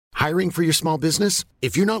Hiring for your small business?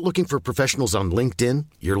 If you're not looking for professionals on LinkedIn,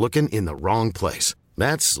 you're looking in the wrong place.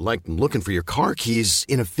 That's like looking for your car keys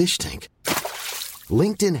in a fish tank.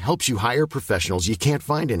 LinkedIn helps you hire professionals you can't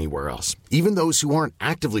find anywhere else, even those who aren't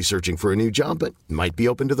actively searching for a new job but might be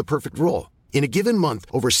open to the perfect role. In a given month,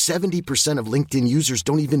 over 70% of LinkedIn users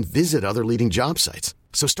don't even visit other leading job sites.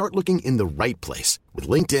 So start looking in the right place. With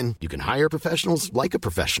LinkedIn, you can hire professionals like a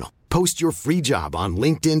professional. Post your free job on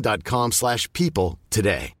linkedin.com/people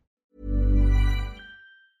today.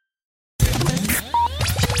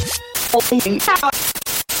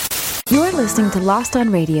 You're listening to Lost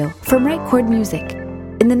on Radio from Right Chord Music.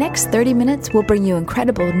 In the next 30 minutes, we'll bring you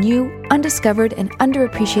incredible, new, undiscovered, and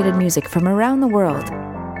underappreciated music from around the world.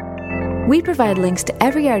 We provide links to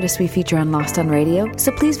every artist we feature on Lost on Radio,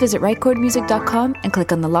 so please visit rightchordmusic.com and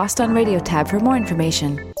click on the Lost on Radio tab for more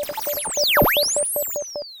information.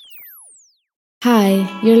 Hi,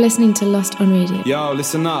 you're listening to Lost on Radio. Yo,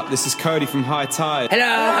 listen up. This is Cody from High Tide. Hello,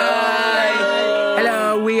 hi.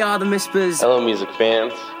 Hello, we are the Mispers. Hello, music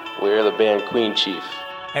fans. We're the band Queen Chief.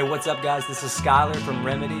 Hey, what's up, guys? This is Skylar from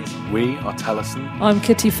Remedies. We are Tellison. I'm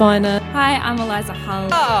Kitty Finer. Hi, I'm Eliza Hull.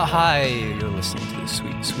 Oh, hi. You're listening to the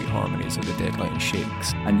sweet, sweet harmonies of the Deadline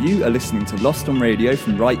Shakes. And you are listening to Lost on Radio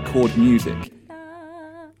from Right Chord Music.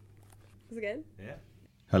 Is it good? Yeah.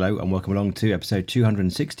 Hello and welcome along to episode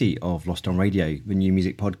 260 of Lost on Radio, the new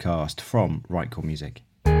music podcast from Right Chord Music.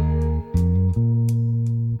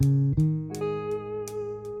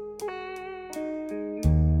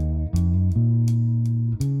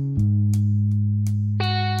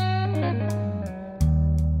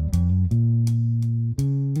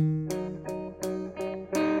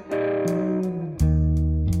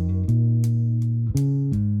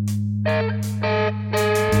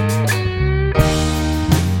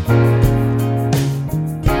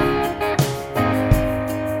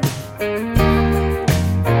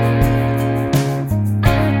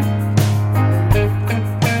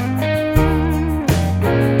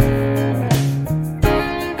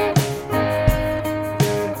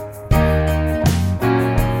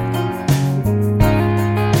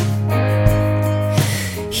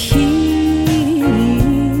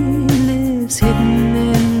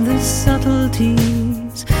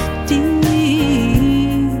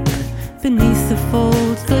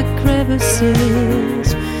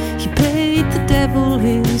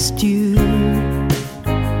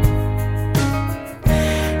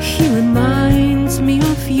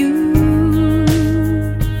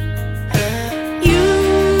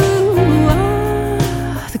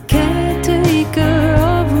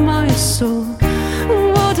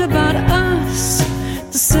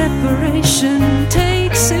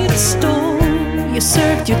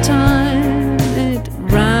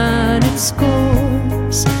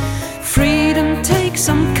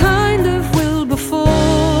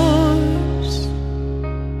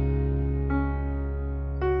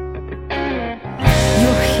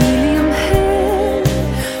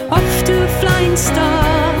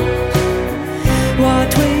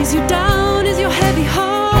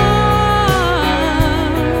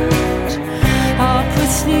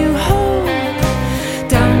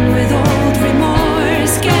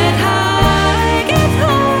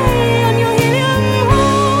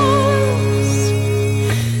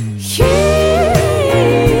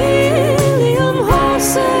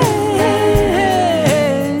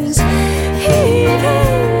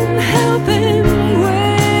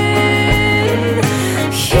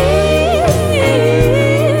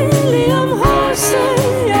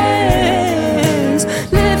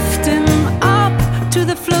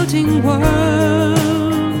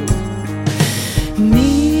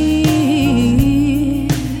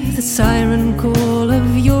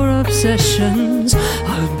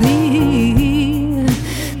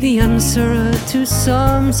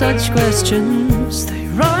 Such questions, they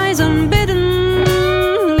rise unbidden,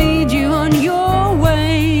 lead you on your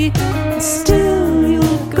way, and still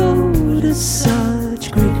you'll go to such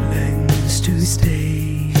great lengths to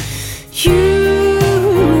stay.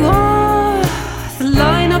 You are the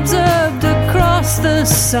line observed across the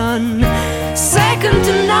sun, second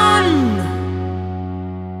to none.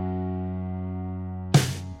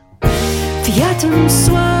 The atoms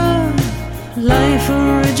swerve, life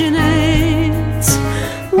originates.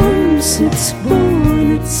 Once it's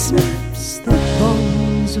born, it snaps the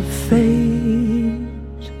bonds of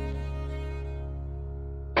fate.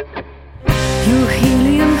 Your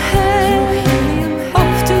helium head,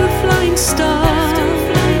 off to a flying star.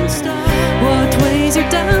 What weighs you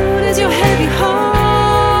down is your heavy heart.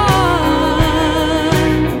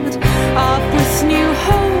 Up with new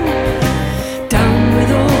hope, down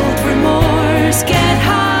with old remorse. Get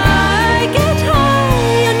high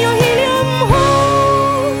on your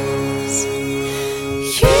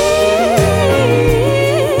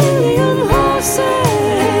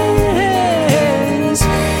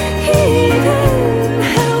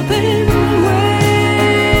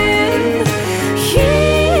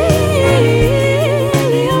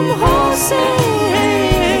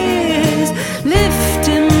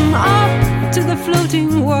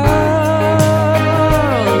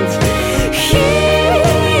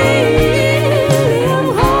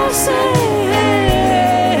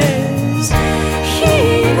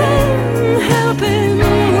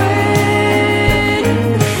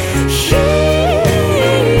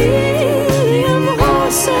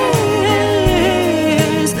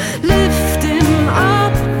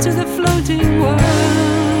floating words.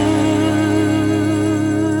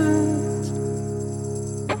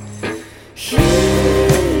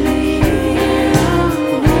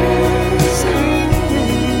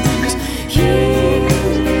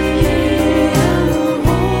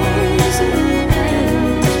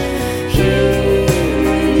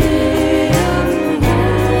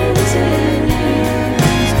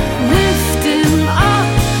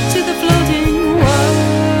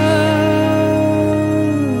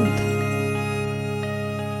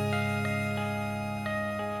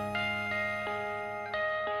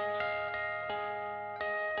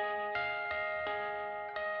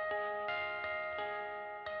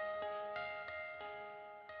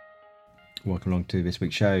 Welcome along to this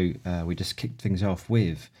week's show. We just kicked things off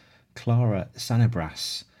with Clara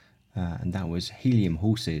Sanabras, and that was Helium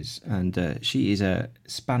Horses. And she is a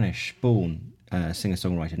Spanish-born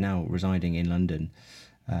singer-songwriter now residing in London.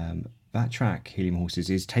 That track, Helium Horses,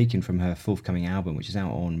 is taken from her forthcoming album, which is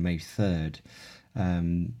out on May 3rd.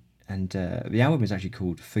 And the album is actually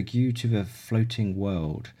called Fugue to the Floating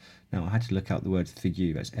World. Now, I had to look up the word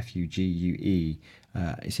fugue, that's F-U-G-U-E.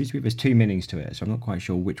 It seems to be there's two meanings to it, so I'm not quite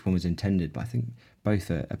sure which one was intended, but I think both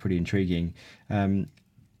are pretty intriguing. From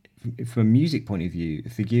a music point of view,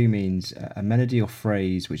 fugue means a melody or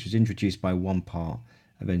phrase which was introduced by one part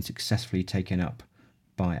and then successfully taken up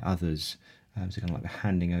by others. So kind of like the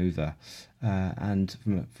handing over. And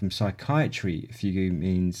from psychiatry, fugue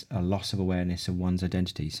means a loss of awareness of one's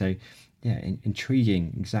identity. So, yeah,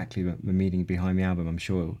 intriguing exactly the meaning behind the album. I'm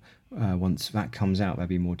sure once that comes out, there'll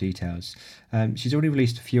be more details. She's already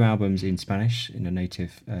released a few albums in Spanish, in her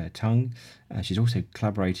native tongue. She's also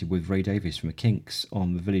collaborated with Ray Davies from the Kinks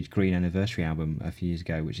on the Village Green Anniversary album a few years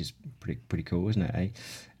ago, which is pretty cool, isn't it, eh?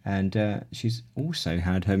 And she's also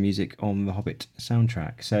had her music on the Hobbit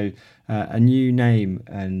soundtrack. So a new name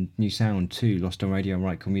and new sound to Lost on Radio and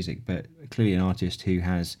Right Chord Music, but clearly an artist who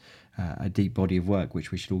has a deep body of work,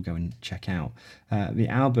 which we should all go and check out. The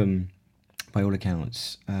album, by all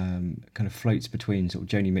accounts, kind of floats between sort of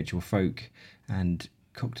Joni Mitchell folk and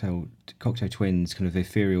Cocteau Twins, kind of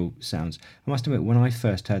ethereal sounds. I must admit, when I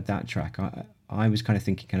first heard that track, I was kind of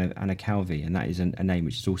thinking kind of Anna Calvi, and that is a name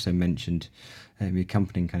which is also mentioned in the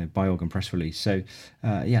accompanying kind of Biorg and press release. So,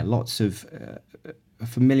 yeah, lots of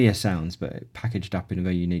familiar sounds, but packaged up in a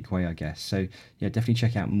very unique way, I guess. So, yeah, definitely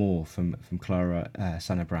check out more from Clara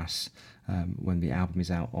Sanabras when the album is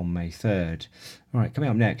out on May 3rd. All right, coming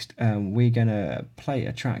up next, we're going to play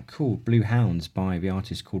a track called Blue Hounds by the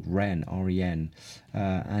artist called Ren, R-E-N,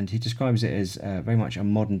 and he describes it as very much a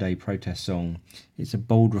modern-day protest song. It's a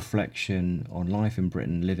bold reflection on life in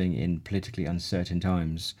Britain living in politically uncertain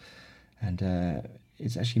times, and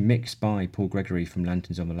it's actually mixed by Paul Gregory from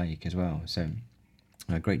Lanterns on the Lake as well, so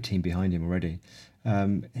a great team behind him already.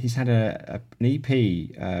 He's had an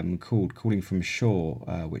EP called Calling from Shore,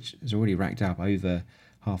 which has already racked up over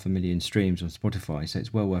 500,000 streams on Spotify, so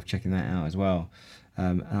it's well worth checking that out as well.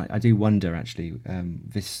 And I do wonder, actually,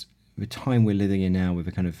 the time we're living in now with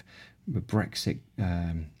the kind of the Brexit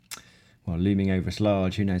looming over us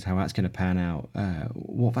large, who knows how that's going to pan out,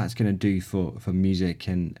 what that's going to do for music,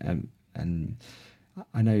 and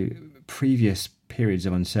I know previous periods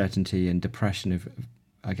of uncertainty and depression have,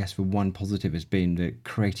 I guess, the one positive has been the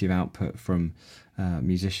creative output from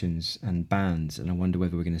musicians and bands, and I wonder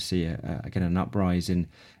whether we're going to see again an uprise in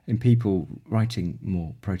people writing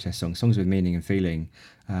more protest songs with meaning and feeling.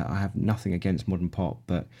 I have nothing against modern pop,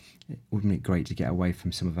 but it would be great to get away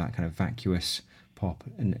from some of that kind of vacuous pop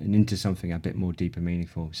and into something a bit more deep and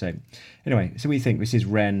meaningful. So anyway, so we think this is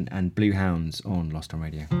Ren and Blue Hounds on Lost on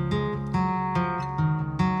Radio.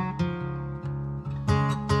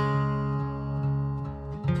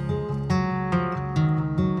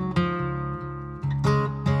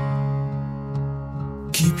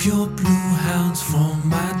 Keep your blue hounds from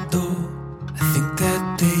my door. I think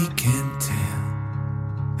that they can tell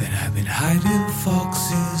that I've been hiding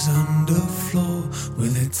foxes under floor where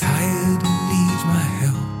they're tired and need my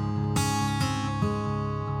help.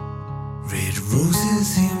 Red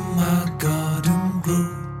roses in my garden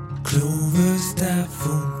grow, clovers,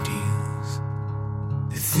 daffodils.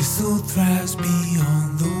 The thistle thrives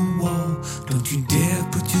beyond the wall. Don't you dare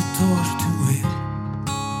put your torch to it.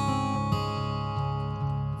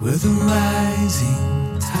 Where the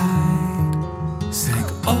rising tide sank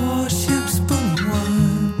all ships but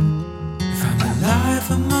one. If I'm alive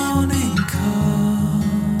when morning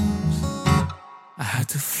comes, I had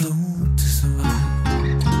to float to survive.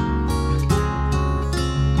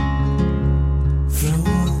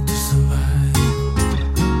 Float to survive.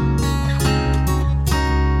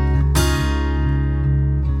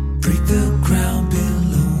 Break the ground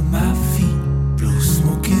below my feet, blow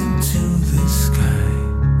smoke into the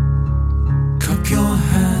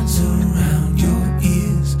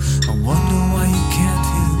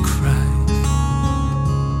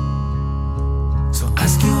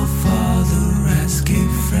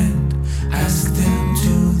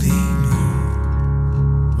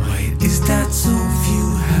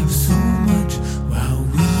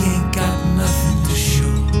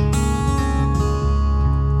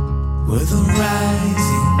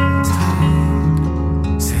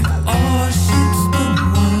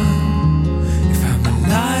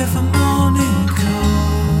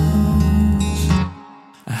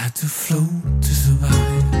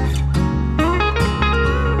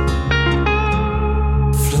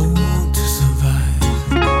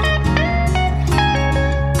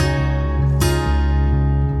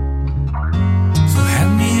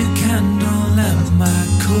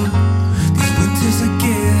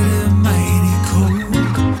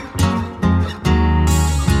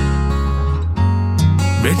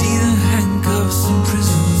ready to handcuff some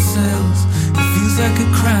prison cells. It feels like a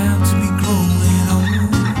crime to be growing old.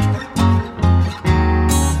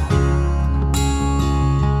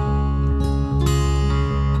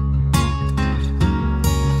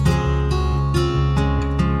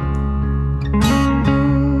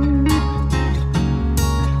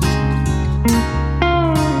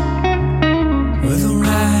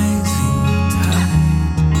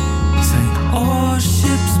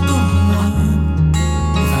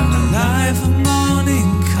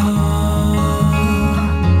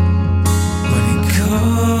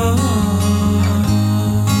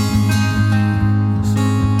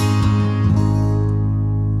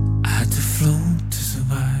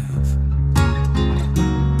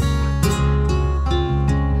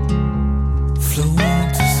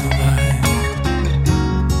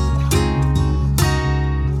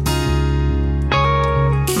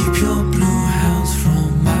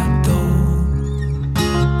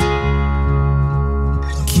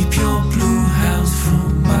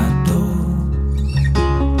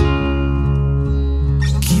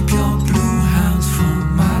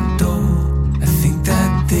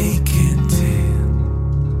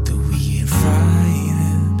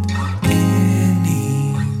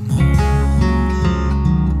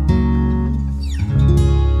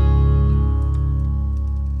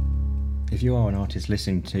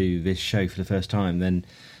 Listening to this show for the first time, then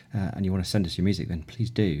and you want to send us your music, then please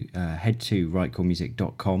do head to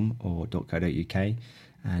rightchordmusic.com or .co.uk,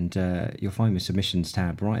 and you'll find the submissions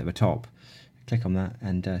tab right at the top. Click on that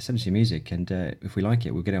and send us your music, and if we like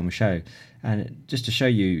it, we'll get it on the show. And just to show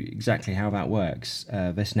you exactly how that works,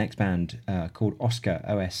 this next band called Oscar,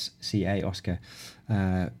 OSCA Oscar,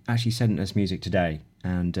 actually sent us music today,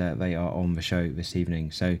 and they are on the show this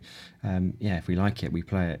evening. So if we like it, we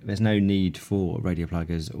play it. There's no need for radio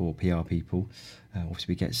pluggers or PR people.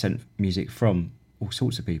 Obviously we get sent music from all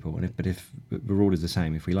sorts of people, but if the rule is the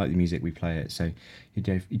same, if we like the music, we play it. So you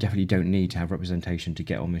definitely don't need to have representation to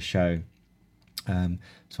get on this show. So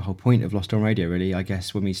the whole point of Lost on Radio, really, I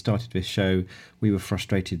guess, when we started this show, we were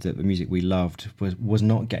frustrated that the music we loved was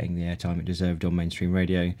not getting the airtime it deserved on mainstream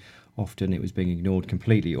radio. Often it was being ignored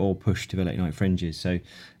completely or pushed to the late night fringes. So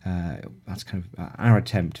that's kind of our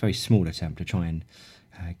attempt, very small attempt, to try and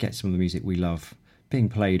get some of the music we love being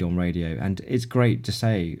played on radio. And it's great to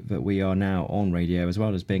say that we are now on radio as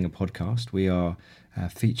well as being a podcast. We are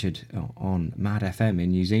featured on Mad FM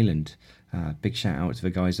in New Zealand. Big shout out to the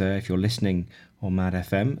guys there. If you're listening on Mad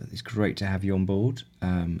FM, it's great to have you on board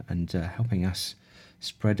and helping us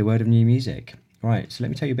spread the word of new music. Right, so let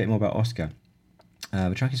me tell you a bit more about Oscar.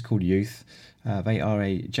 The track is called Youth. They are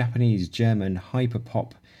a Japanese-German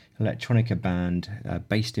hyper-pop electronica band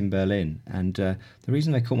based in Berlin, and the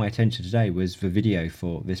reason they caught my attention today was the video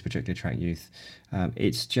for this particular track, Youth.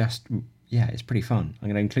 It's just, it's pretty fun. I'm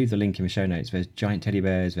going to include the link in the show notes. There's giant teddy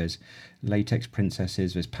bears, there's latex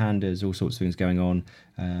princesses, there's pandas, all sorts of things going on,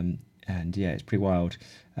 and it's pretty wild.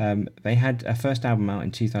 They had a first album out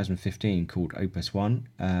in 2015 called Opus One,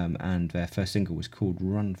 and their first single was called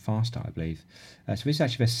Run Faster, I believe. So this is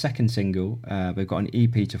actually their second single. They've got an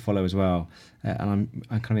EP to follow as well, and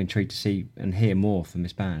I'm kind of intrigued to see and hear more from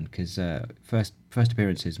this band, because first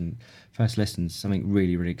appearances and first listens, something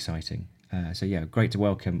really, really exciting. So great to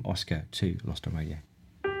welcome Oscar to Lost on Radio.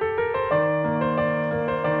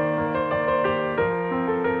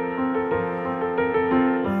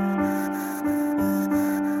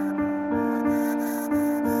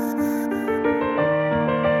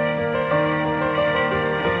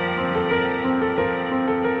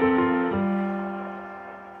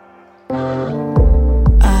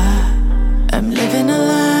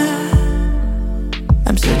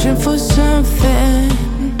 For something,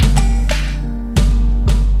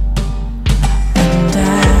 and I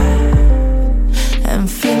am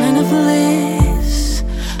feeling a bliss,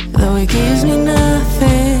 though it gives me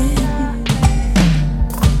nothing.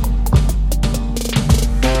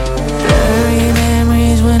 Blurry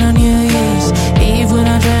memories when on New Year's Eve, when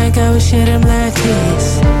I drank, I was shedding black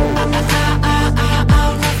tears.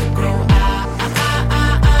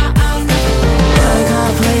 Like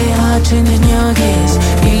I play hard, changing your gears.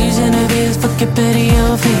 Interviews, forget better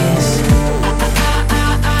your fears.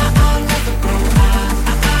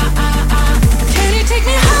 Can you take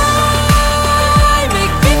me high,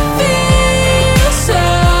 make me feel so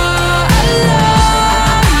alive?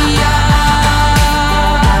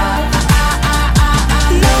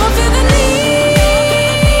 Now I feel the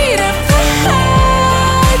need of the high.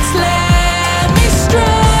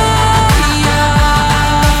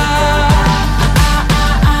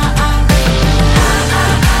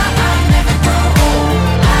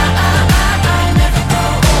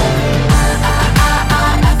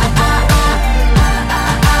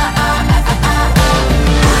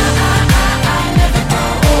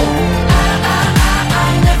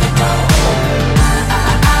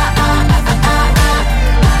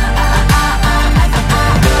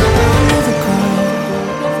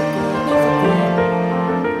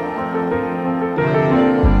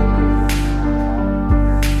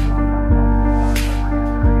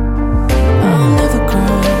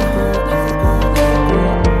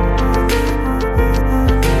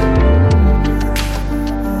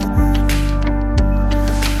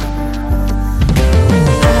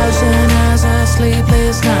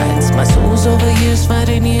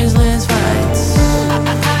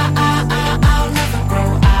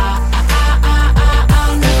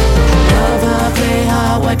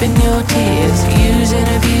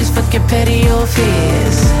 pity your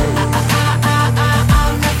fears.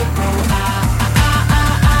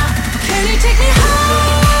 Can you take me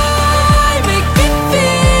high, make me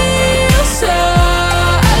feel so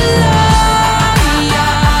alive?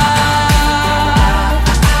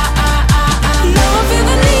 Now I feel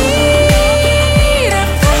the need of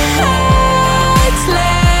the heights,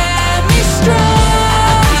 let me strike.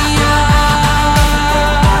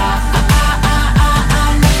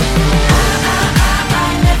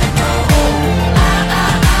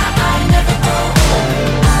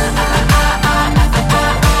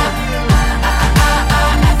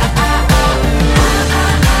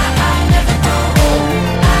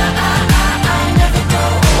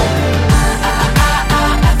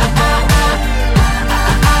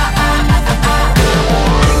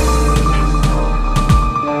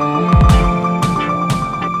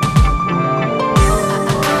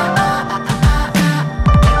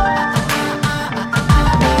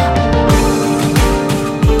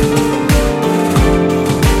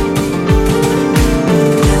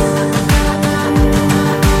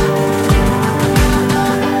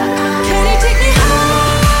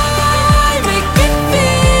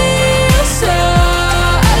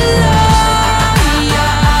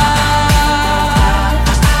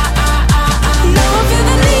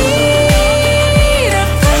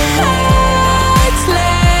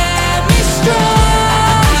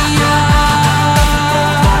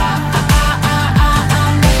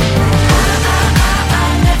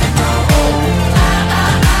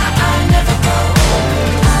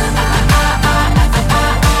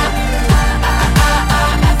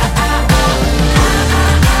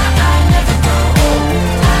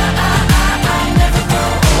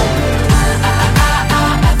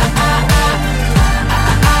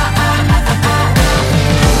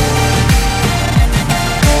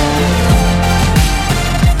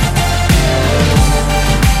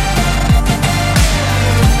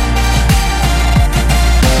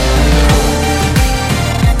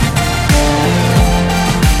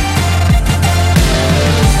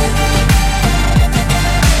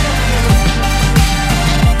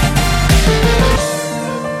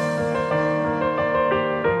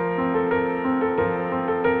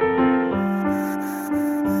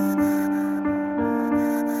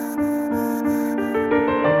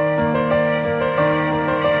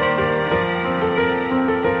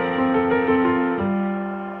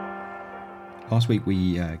 Last week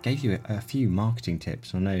we gave you a few marketing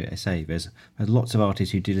tips. I know, I say, there's lots of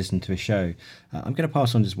artists who do listen to the show. I'm going to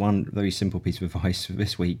pass on just one very simple piece of advice for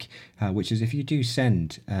this week, which is if you do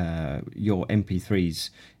send your MP3s,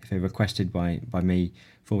 if they're requested by me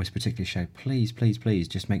for this particular show, please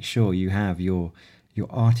just make sure you have your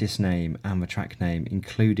artist name and the track name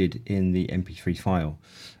included in the MP3 file.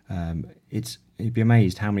 You'd be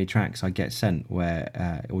amazed how many tracks I get sent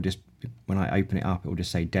where it will just, when I open it up, it will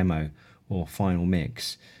just say demo or final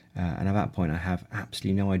mix, and at that point I have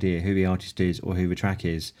absolutely no idea who the artist is or who the track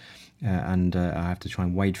is, and I have to try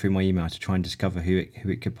and wade through my email to try and discover who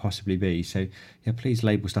it could possibly be. So yeah, please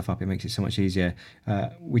label stuff up, it makes it so much easier.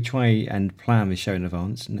 We try and plan the show in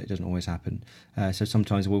advance, and it doesn't always happen, so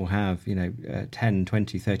sometimes we'll have 10,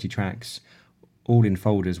 20, 30 tracks all in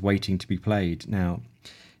folders waiting to be played. Now,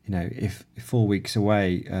 if 4 weeks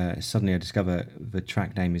away, suddenly I discover the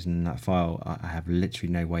track name isn't in that file, I have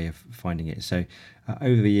literally no way of finding it. So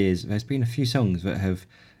over the years, there's been a few songs that have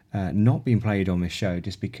not been played on this show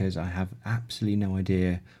just because I have absolutely no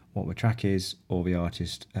idea what the track is or the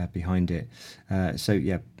artist behind it. So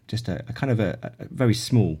yeah, just a kind of a very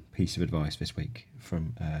small piece of advice this week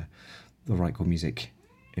from the Right Chord Music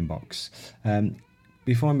inbox.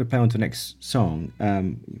 Before I'm going to play on to the next song,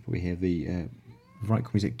 we hear the Right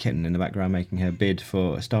Chord Music kitten in the background making her bid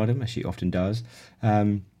for stardom, as she often does.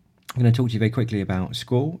 I'm going to talk to you very quickly about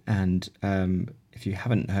Squall, and if you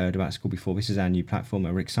haven't heard about Squall before, this is our new platform,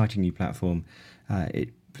 a exciting new platform.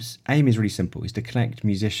 Its aim is really simple, is to connect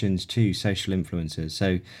musicians to social influencers.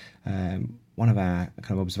 So one of our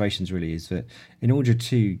kind of observations really is that in order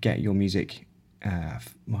to get your music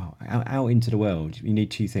out into the world, you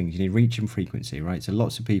need two things. You need reach and frequency, right? So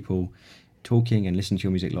lots of people talking and listening to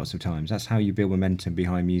your music lots of times. That's how you build momentum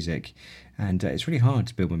behind music, and it's really hard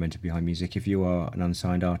to build momentum behind music if you are an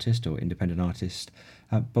unsigned artist or independent artist,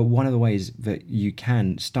 but one of the ways that you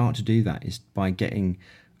can start to do that is by getting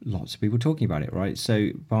lots of people talking about it, right? So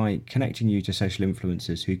by connecting you to social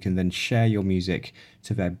influencers who can then share your music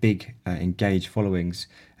to their big engaged followings,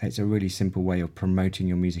 it's a really simple way of promoting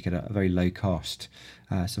your music at a very low cost.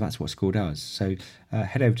 So that's what Squall does. So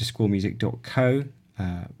head over to squallmusic.co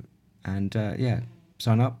and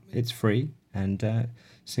sign up. It's free, and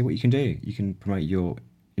see what you can do. You can promote your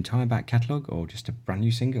entire back catalogue or just a brand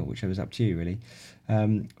new single, whichever's up to you, really.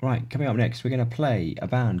 Right, coming up next, we're going to play a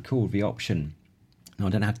band called The Option. Now, I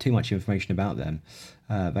don't have too much information about them.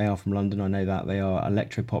 They are from London, I know that. They are an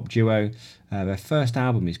electropop duo. Their first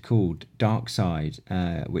album is called Dark Side,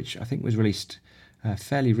 which I think was released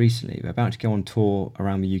fairly recently. They're about to go on tour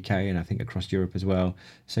around the UK and I think across Europe as well.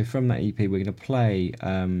 So from that EP, we're going to play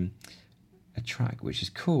a track which is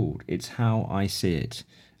called It's How I See It.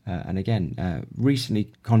 And again,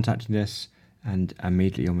 recently contacted us and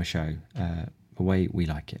immediately on the show, the way we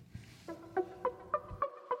like it.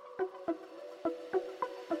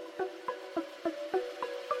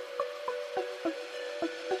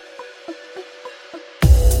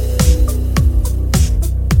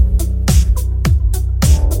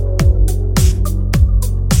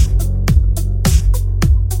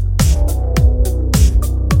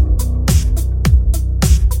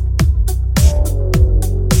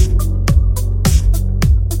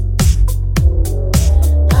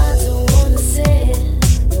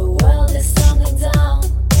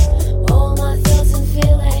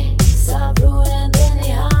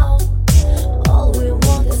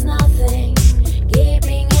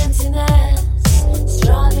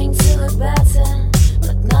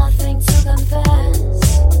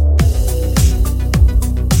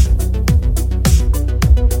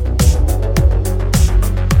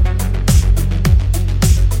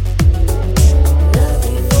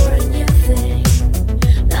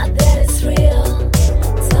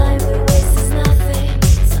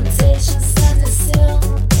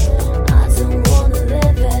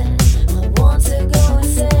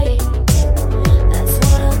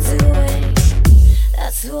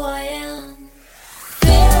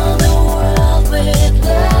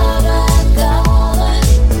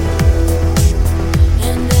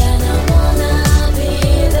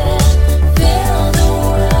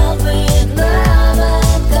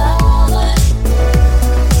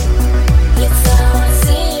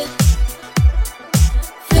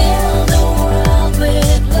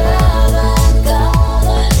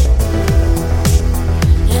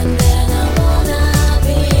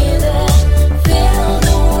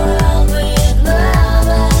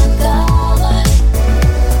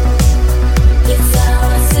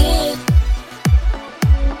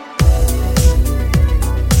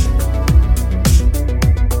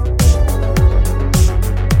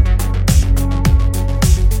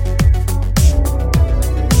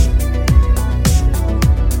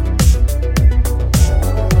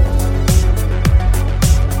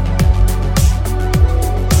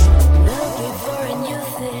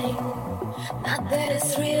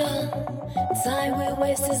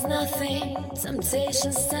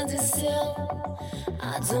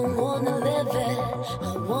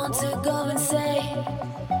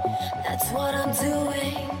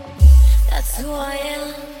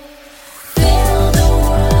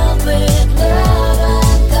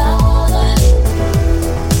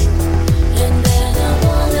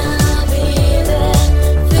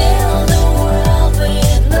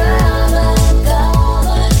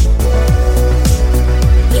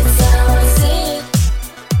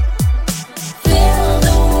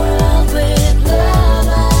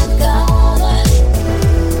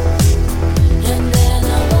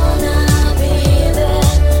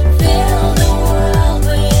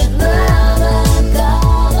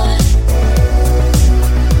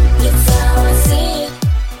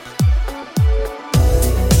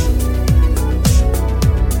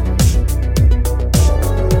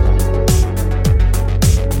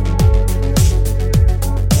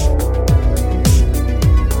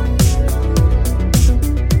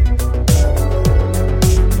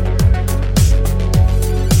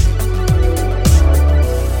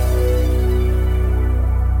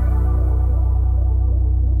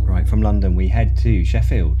 To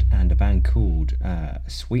Sheffield and a band called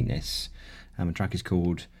Sweetness. The track is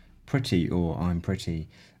called Pretty or I'm Pretty,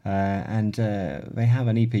 and they have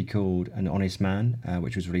an EP called An Honest Man,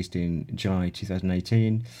 which was released in July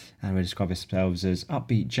 2018, and they describe themselves as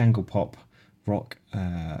upbeat jangle pop rock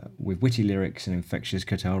with witty lyrics and infectious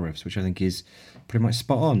guitar riffs, which I think is pretty much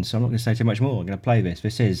spot on. So I'm not going to say too much more. I'm going to play this.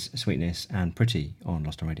 This is Sweetness and Pretty on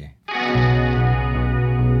Lost on Radio.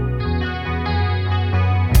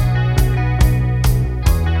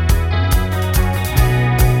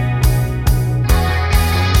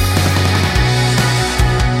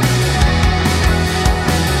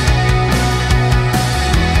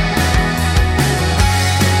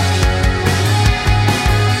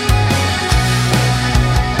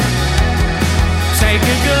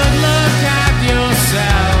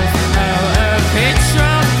 Picture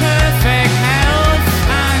of perfect health,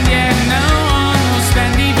 and yet no one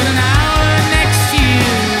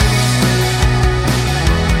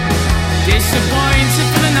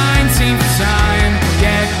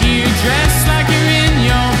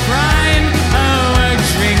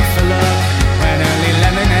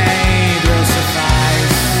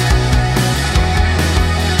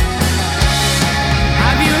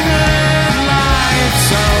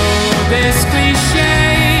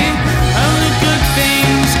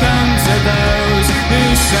to those who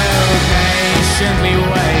so patiently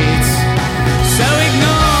wait. So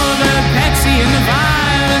ignore the petty and the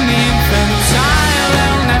vile and the infantile.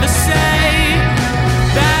 They'll never say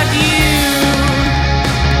that you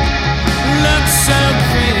look so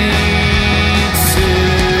pretty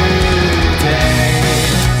today.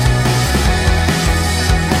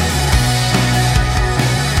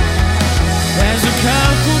 There's a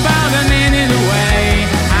couple about a minute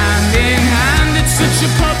away, hand in hand, it's such a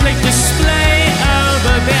public display. Oh,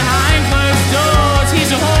 but behind closed doors,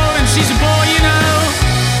 he's a whore and she's a boy, you know.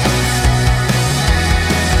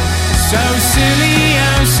 So silly,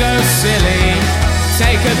 oh so silly.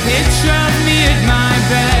 Take a picture of me at my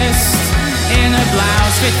best, in a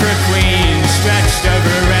blouse fit for a queen, stretched over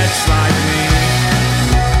a wretch like me.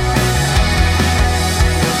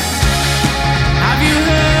 Have you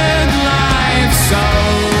heard life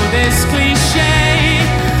sold this cliche?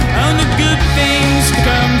 Only good things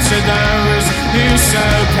come to those who so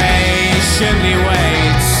patiently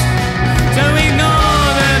wait. So ignore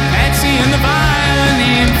the petty and the vile and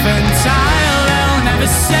the infantile. They'll never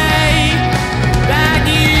say that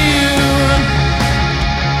you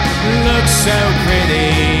look so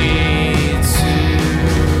pretty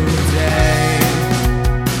today.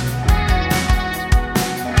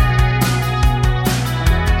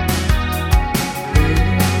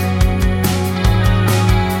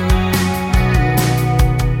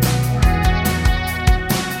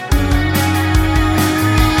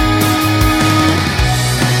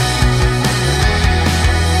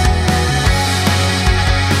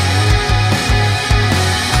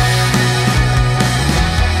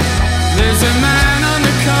 There's a man on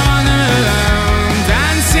the corner alone,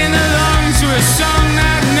 dancing along to a song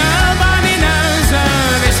that nobody knows.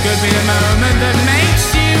 Oh, this could be the moment that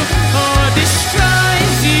makes you or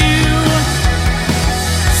destroys you.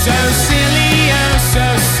 So silly, oh so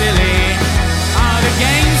silly, are the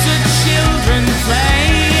games that children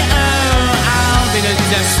play. Oh, I'll be the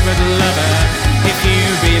desperate lover if you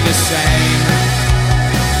be the same.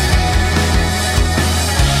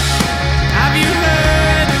 Have you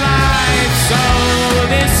heard so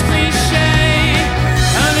this cliche?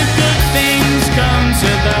 Only good things come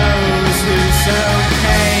to those who so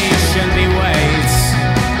patiently wait.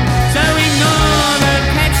 So ignore the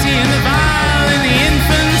petty and the vile and the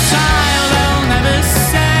infantile. They'll never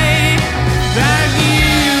say that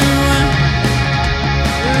you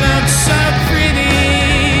look so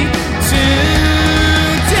pretty today.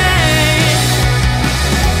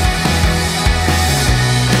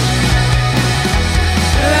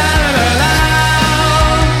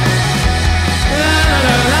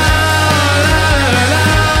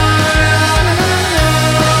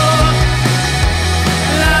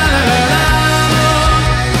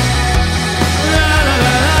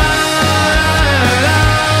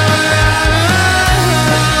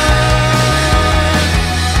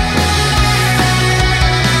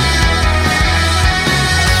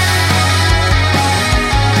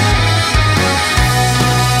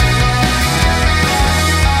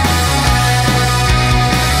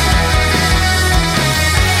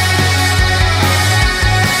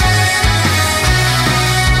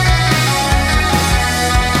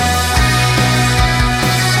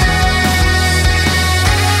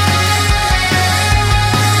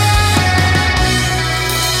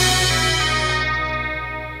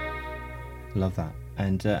 Love that.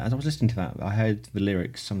 And as I was listening to that, I heard the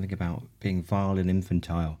lyrics, something about being vile and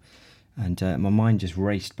infantile. And my mind just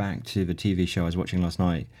raced back to the TV show I was watching last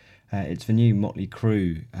night. It's the new Motley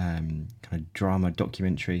Crue kind of drama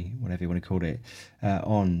documentary, whatever you want to call it,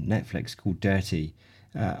 on Netflix called Dirty.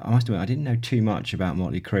 I must admit, I didn't know too much about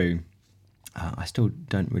Motley Crue. I still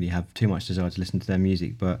don't really have too much desire to listen to their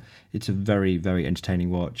music, but it's a very, very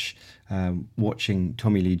entertaining watch. Watching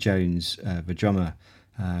Tommy Lee Jones, the drummer,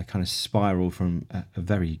 kind of spiral from a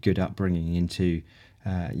very good upbringing into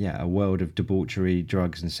a world of debauchery,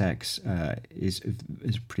 drugs and sex is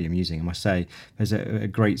pretty amusing, I must say. There's a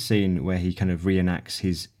great scene where he kind of reenacts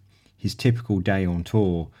his typical day on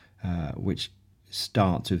tour, which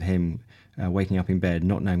starts with him waking up in bed,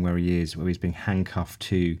 not knowing where he is, where he's being handcuffed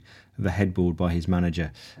to the headboard by his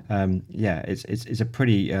manager. It's a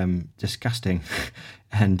pretty disgusting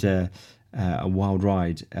and a wild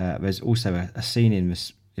ride. There's also a scene in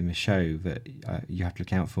the show that you have to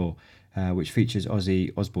look out for, which features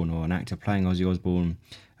Ozzy Osbourne, or an actor playing Ozzy Osbourne.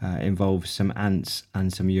 Involves some ants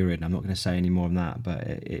and some urine. I'm not going to say any more on that, but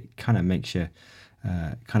it kind of makes you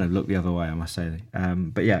kind of look the other way, I must say.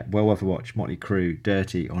 But yeah, well worth a watch. Motley Crue,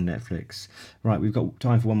 Dirty on Netflix. Right, we've got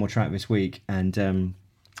time for one more track this week, and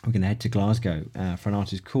we're going to head to Glasgow for an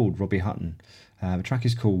artist called Robbie Hutton. The track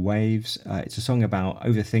is called Waves. It's a song about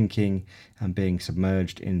overthinking and being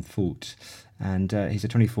submerged in thought. And he's a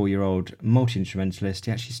 24-year-old multi-instrumentalist.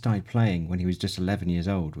 He actually started playing when he was just 11 years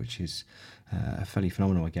old, which is fairly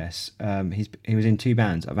phenomenal, I guess. He was in two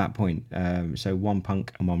bands at that point, so one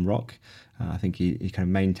punk and one rock. I think he kind of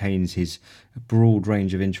maintains his broad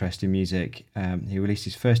range of interest in music. He released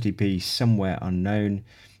his first EP, Somewhere Unknown,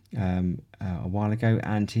 a while ago,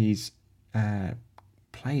 and he's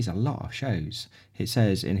plays a lot of shows. It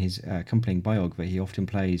says in his accompanying biography he often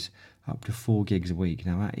plays up to 4 gigs a week.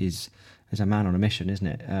 Now that is a man on a mission, isn't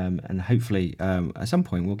it? And hopefully at some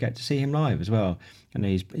point we'll get to see him live as well. And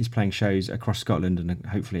he's playing shows across Scotland and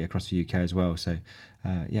hopefully across the UK as well. So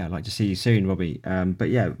yeah, I'd like to see you soon, Robbie. But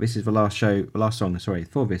yeah, this is the last song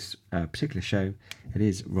for this particular show. It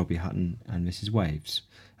is Robbie Hutton and this is Waves.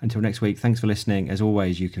 Until next week, thanks for listening. As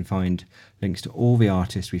always, you can find links to all the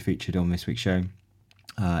artists we featured on this week's show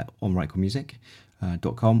on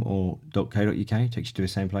rightchordmusic.com or .co.uk. Takes you to the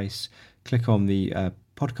same place. Click on the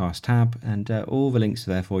podcast tab and all the links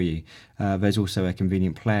are there for you. There's also a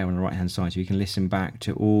convenient player on the right hand side so you can listen back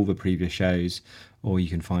to all the previous shows, or you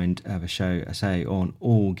can find the show, I say, on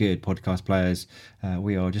all good podcast players.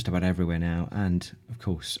 We are just about everywhere now, and of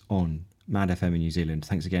course on Mad FM in New Zealand.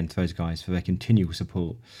 Thanks again to those guys for their continual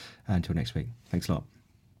support. Until next week, thanks a lot.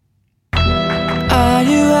 Are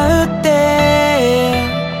you out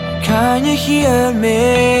there? Can you hear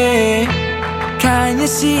me? Can you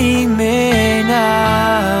see me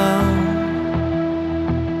now?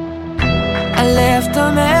 I left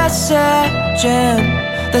a message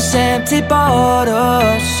in this empty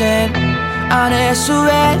bottle sent an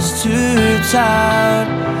SOS to town.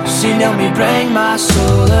 See, let me bring my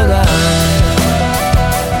soul alive.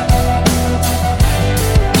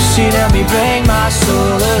 See, let me bring my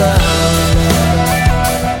soul alive.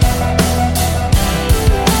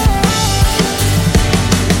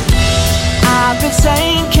 I've been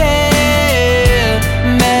thinking,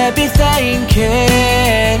 maybe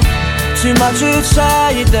thinking too much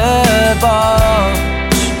outside the box.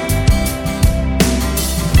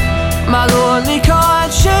 My lonely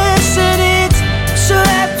conscience in it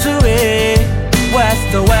swept away with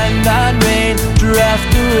the wind and rain,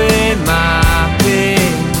 drift away my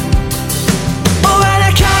pain. Oh, and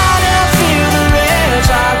I can't feel the rains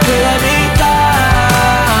are pulling me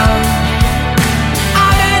down.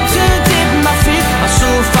 I'm in too deep, my feet are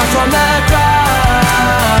so far from the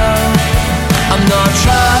ground. I'm not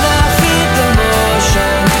trying to feed the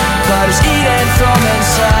motion, but it's eating from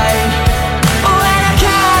inside.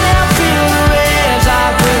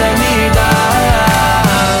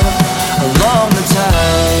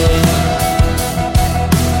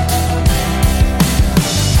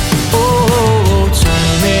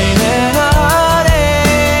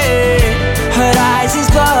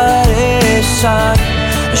 Sun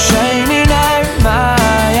shining out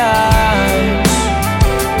my eyes.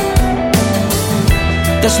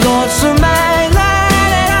 This lonesome island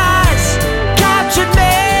has captured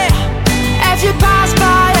me. If you pass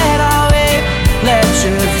by and away, let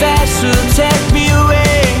your vessel take me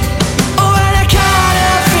away. Oh, and I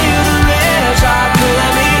can't feel the rails are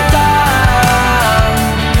pulling me down.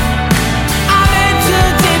 I'm in too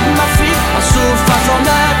deep, my feet are so far from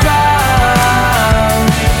the ground.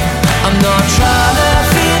 I'm not trying to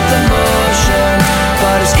feed the motion,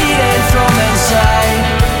 but it's eating from inside.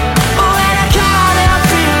 Oh, and I can't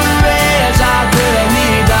feel the rails are pulling me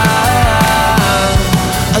down.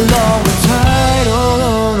 Along with tide,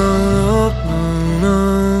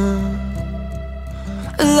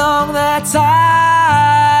 along that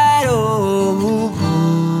tide,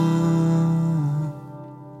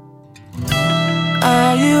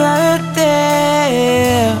 Are you out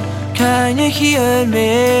there? Can you hear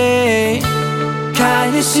me?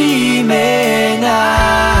 Can you see me now?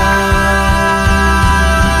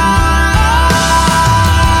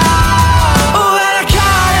 Oh, and I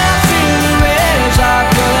can't feel the rails are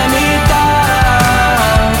pulling me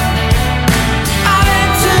down. I'm in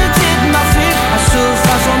too deep, my feet are so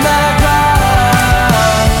far from the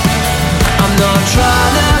ground. I'm not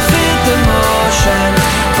trying to feed the motion,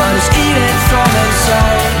 but it's eating from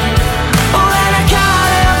inside. Oh, and I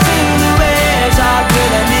can't feel the waves are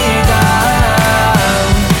pulling me down.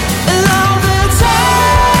 Along the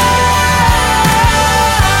tide.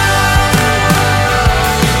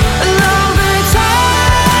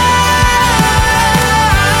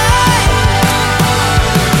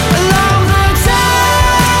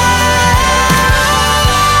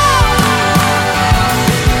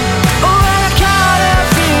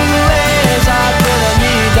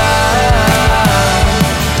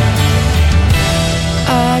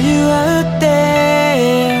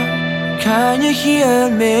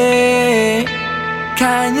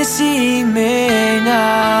 they see me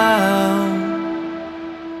now.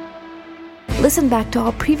 Listen back to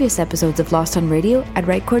all previous episodes of Lost on Radio at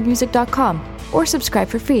rightchordmusic.com or subscribe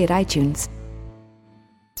for free at iTunes.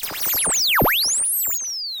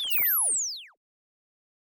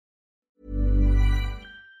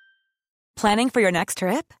 Planning for your next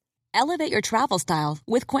trip? Elevate your travel style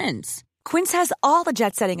with Quince. Quince has all the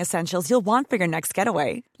jet-setting essentials you'll want for your next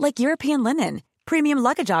getaway, like European linen, premium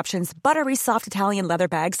luggage options, buttery soft Italian leather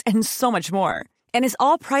bags, and so much more. And is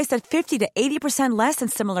all priced at 50 to 80% less than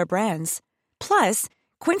similar brands. Plus,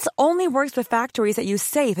 Quince only works with factories that use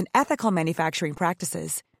safe and ethical manufacturing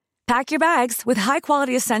practices. Pack your bags with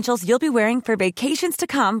high-quality essentials you'll be wearing for vacations to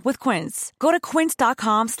come with Quince. Go to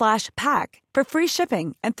quince.com/pack for free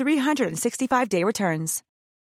shipping and 365-day returns.